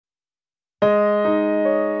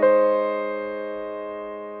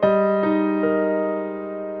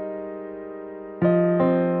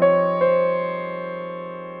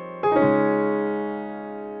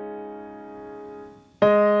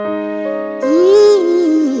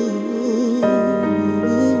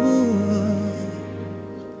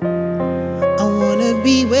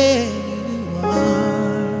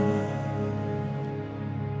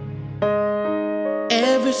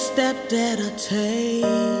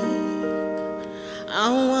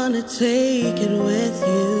wanna take it with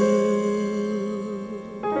you.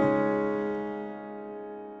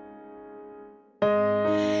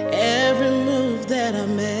 Every move that I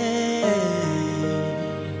make,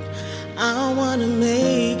 I wanna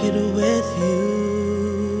make it with you.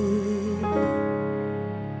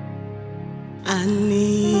 I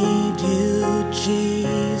need you,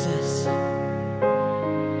 Jesus.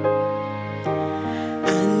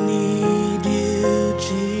 I need you,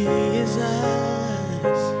 Jesus.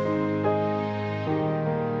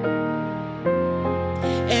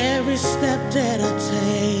 Every step that I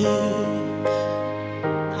take,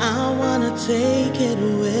 I wanna take it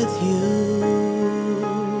with you.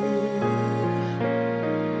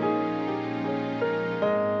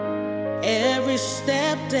 Every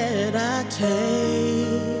step that I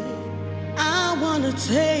take, I wanna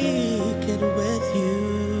take it with you.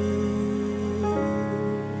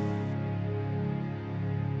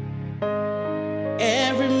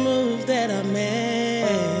 Every move that I make,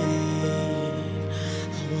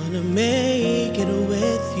 I wanna make it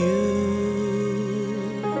with you.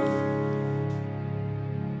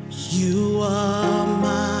 You are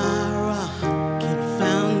my rock and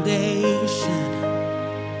foundation.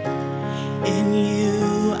 In you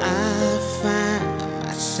I find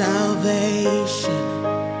salvation.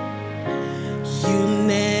 You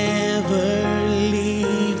never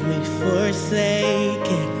leave me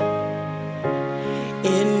forsaken.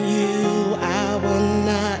 In you I will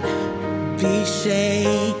not be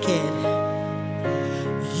shaken.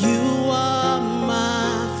 You are my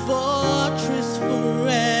fortress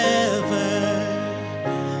forever,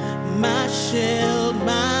 my shield,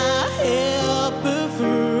 my helper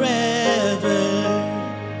forever.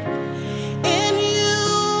 In you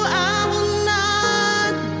I will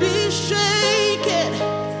not be shaken.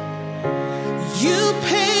 You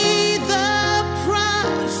paid the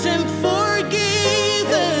price and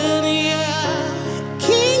forgiven, yeah.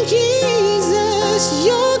 King Jesus,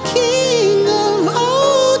 you're King of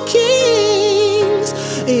all kings.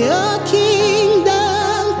 Your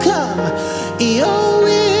kingdom come, your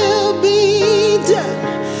will be done.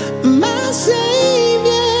 My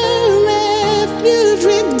Savior, refuge,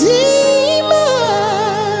 Redeemer,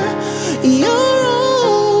 you're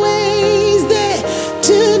always there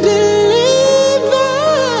to deliver.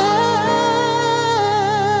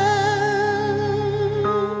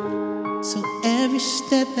 So every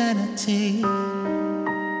step that I take,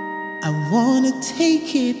 I wanna take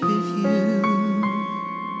it with you.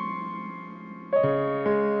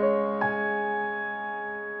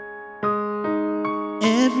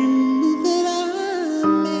 Every move that I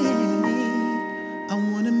make, I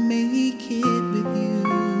wanna make it with you.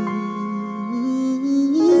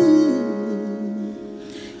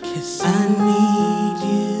 'Cause I need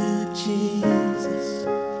you, Jesus.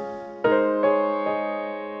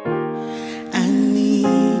 I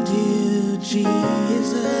need you,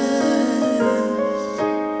 Jesus.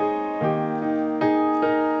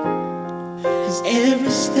 'Cause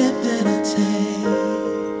every step that I take,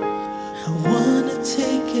 I wanna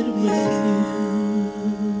take it with you.